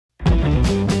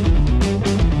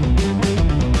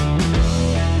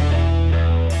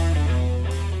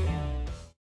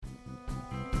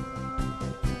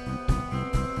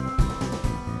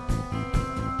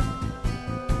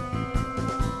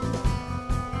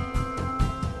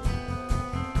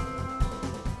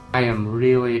I am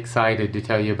really excited to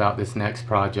tell you about this next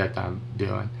project I'm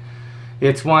doing.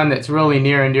 It's one that's really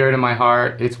near and dear to my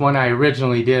heart. It's one I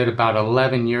originally did about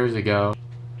 11 years ago.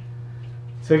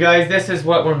 So guys, this is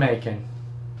what we're making.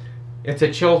 It's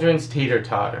a children's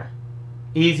teeter-totter.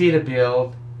 Easy to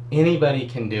build, anybody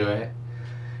can do it.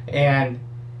 And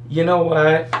you know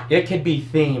what? It could be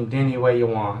themed any way you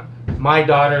want. My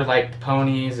daughter liked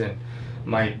ponies and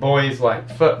my boys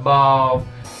liked football.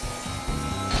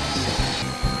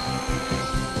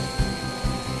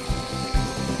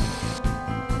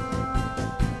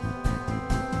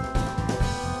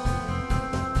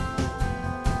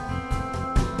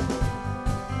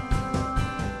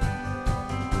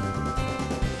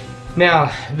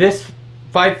 Now, this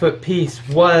 5-foot piece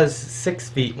was 6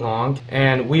 feet long,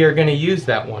 and we are going to use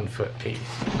that 1-foot piece.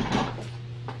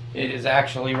 It is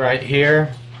actually right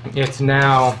here. It's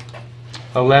now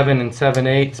 11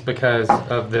 7/8 because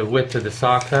of the width of the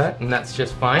saw cut, and that's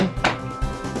just fine.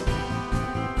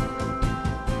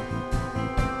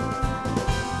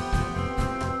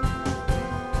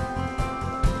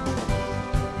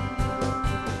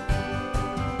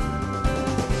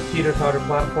 Teeter-totter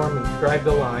platform, and scribe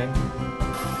the line.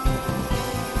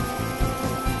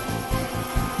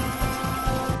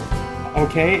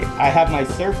 Okay, I have my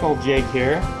circle jig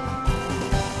here.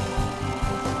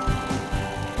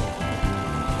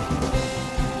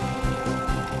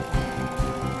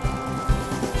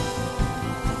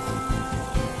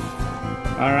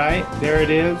 Alright, there it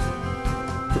is.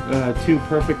 Two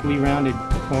perfectly rounded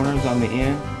corners on the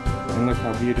end. And look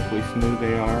how beautifully smooth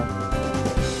they are.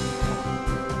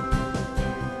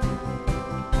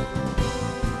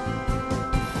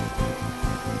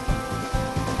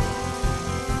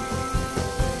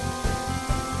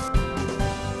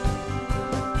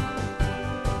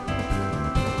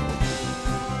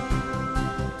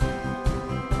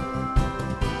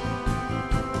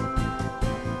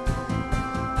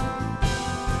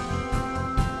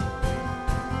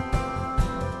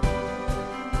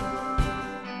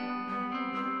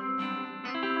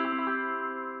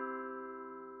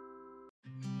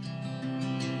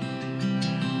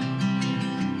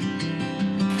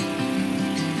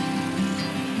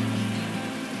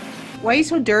 Why are you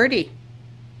so dirty?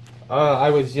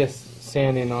 I was just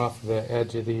sanding off the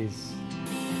edge of these.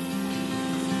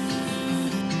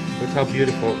 Look how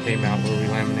beautiful it came out where we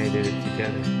laminated it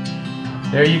together.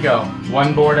 There you go,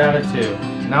 1 board out of 2.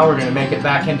 Now we're going to make it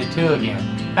back into 2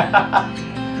 again.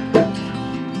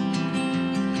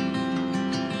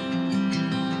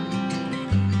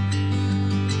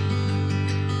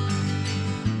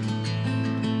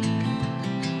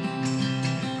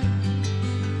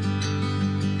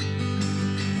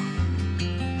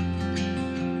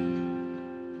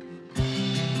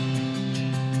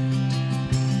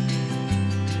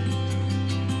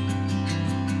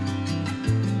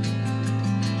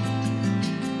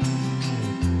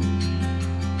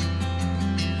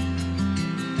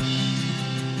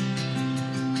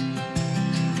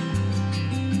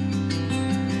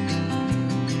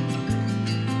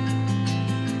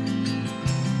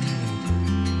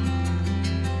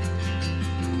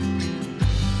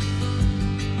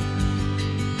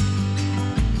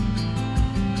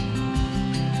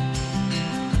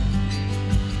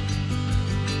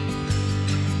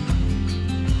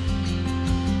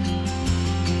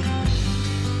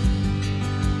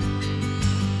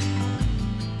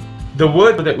 The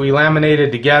wood that we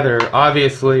laminated together,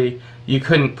 obviously you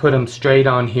couldn't put them straight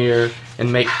on here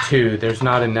and make 2. There's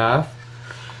not enough.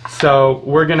 So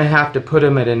we're going to have to put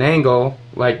them at an angle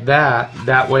like that.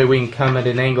 That way we can come at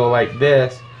an angle like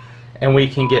this and we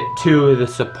can get 2 of the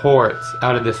supports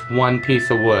out of this 1 piece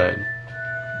of wood.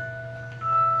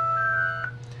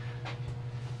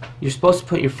 You're supposed to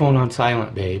put your phone on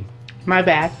silent, babe. My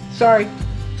bad. Sorry.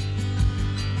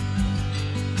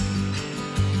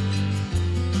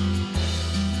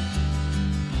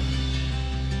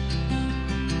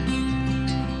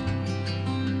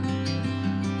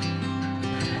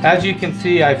 As you can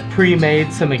see, I've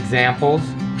pre-made some examples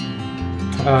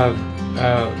of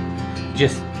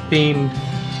just themed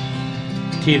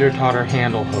teeter-totter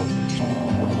handle hoses.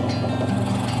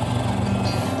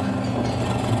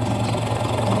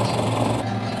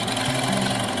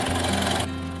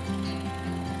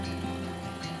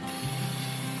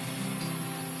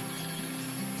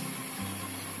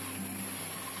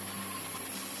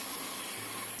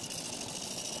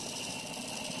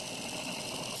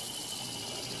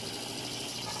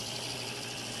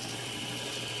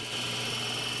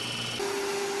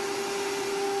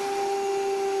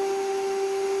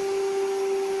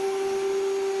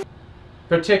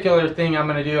 Particular thing I'm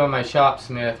going to do on my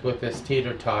Shopsmith with this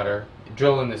teeter-totter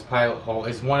drilling this pilot hole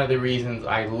is one of the reasons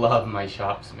I love my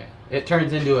Shopsmith. It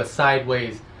turns into a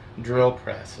sideways drill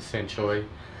press essentially,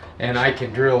 and I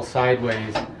can drill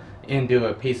sideways into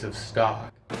a piece of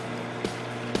stock.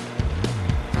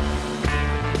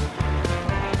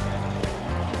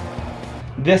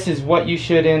 This is what you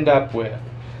should end up with.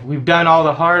 We've done all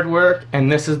the hard work,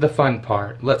 and this is the fun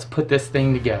part. Let's put this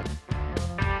thing together.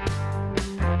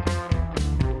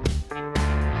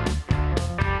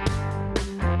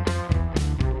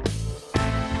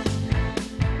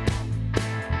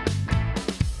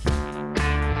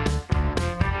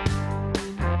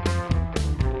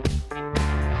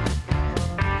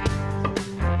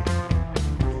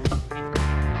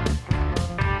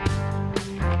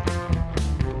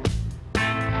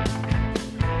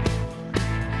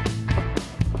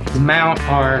 Mount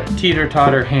our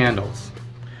teeter-totter handles.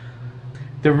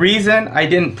 The reason I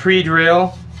didn't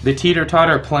pre-drill the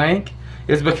teeter-totter plank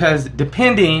is because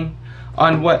depending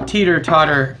on what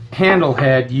teeter-totter handle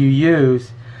head you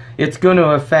use, it's going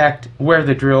to affect where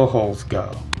the drill holes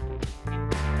go.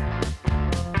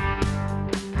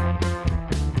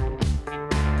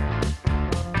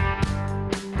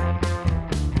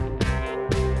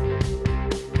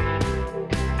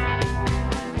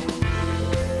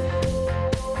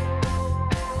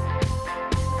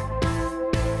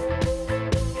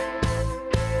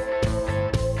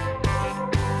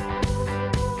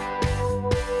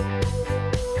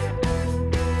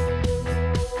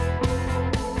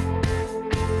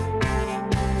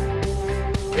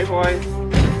 Hey boys,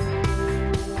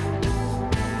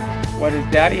 what does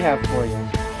Daddy have for you?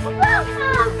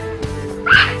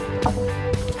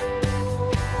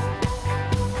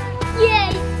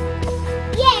 Yay!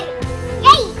 Yay!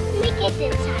 Yay! Let me get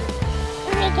this time.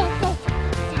 Let me get this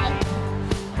time.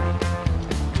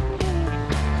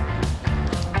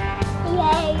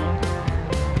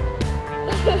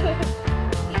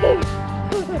 Yay!